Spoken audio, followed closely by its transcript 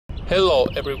Hello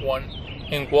everyone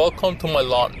and welcome to my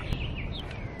lawn.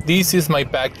 This is my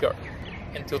backyard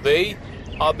and today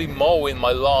I'll be mowing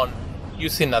my lawn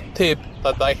using a tip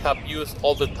that I have used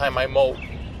all the time I mow.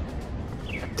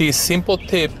 This simple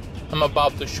tip I'm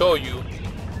about to show you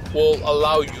will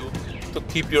allow you to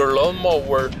keep your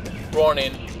lawnmower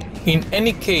running in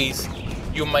any case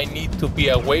you might need to be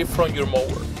away from your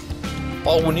mower.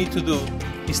 All we need to do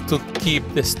is to keep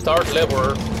the start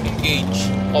lever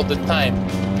engaged all the time,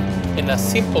 and a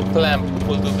simple clamp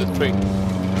will do the trick.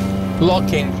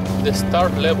 Locking the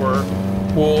start lever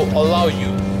will allow you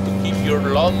to keep your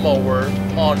lawnmower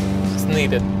on as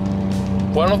needed.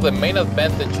 One of the main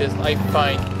advantages I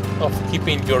find of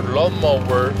keeping your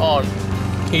lawnmower on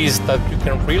is that you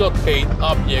can relocate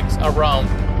objects around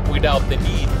without the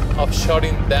need of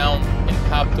shutting down and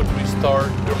have to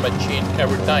restart your machine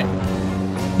every time.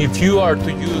 If you are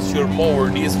to use your mower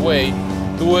this way,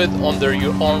 do it under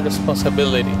your own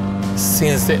responsibility,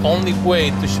 since the only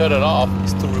way to shut it off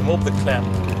is to remove the clamp.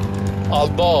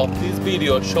 Although this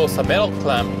video shows a metal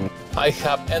clamp, I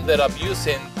have ended up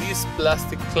using these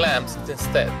plastic clamps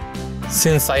instead,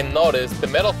 since I noticed the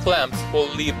metal clamps will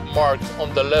leave marks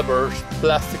on the lever's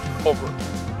plastic cover.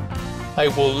 I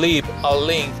will leave a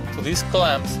link to these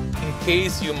clamps in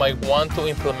case you might want to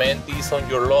implement these on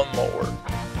your lawnmower.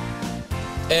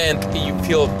 And if you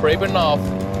feel brave enough,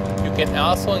 you can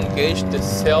also engage the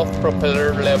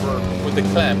self-propeller lever with the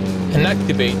clamp and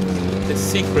activate the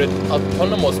secret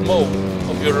autonomous mode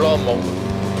of your lawnmower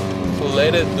to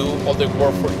let it do all the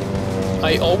work for you.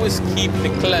 I always keep the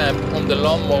clamp on the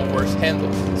lawnmower's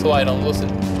handle so I don't lose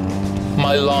it.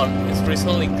 My lawn is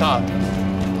recently cut.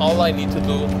 All I need to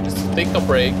do is to take a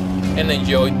break and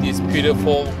enjoy this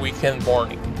beautiful weekend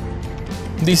morning.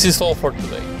 This is all for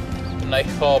today, and I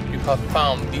hope you have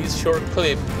found this short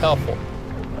clip helpful.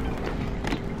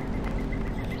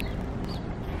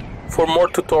 For more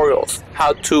tutorials,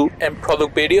 how-to, and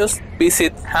product videos,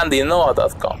 visit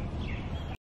handynoah.com.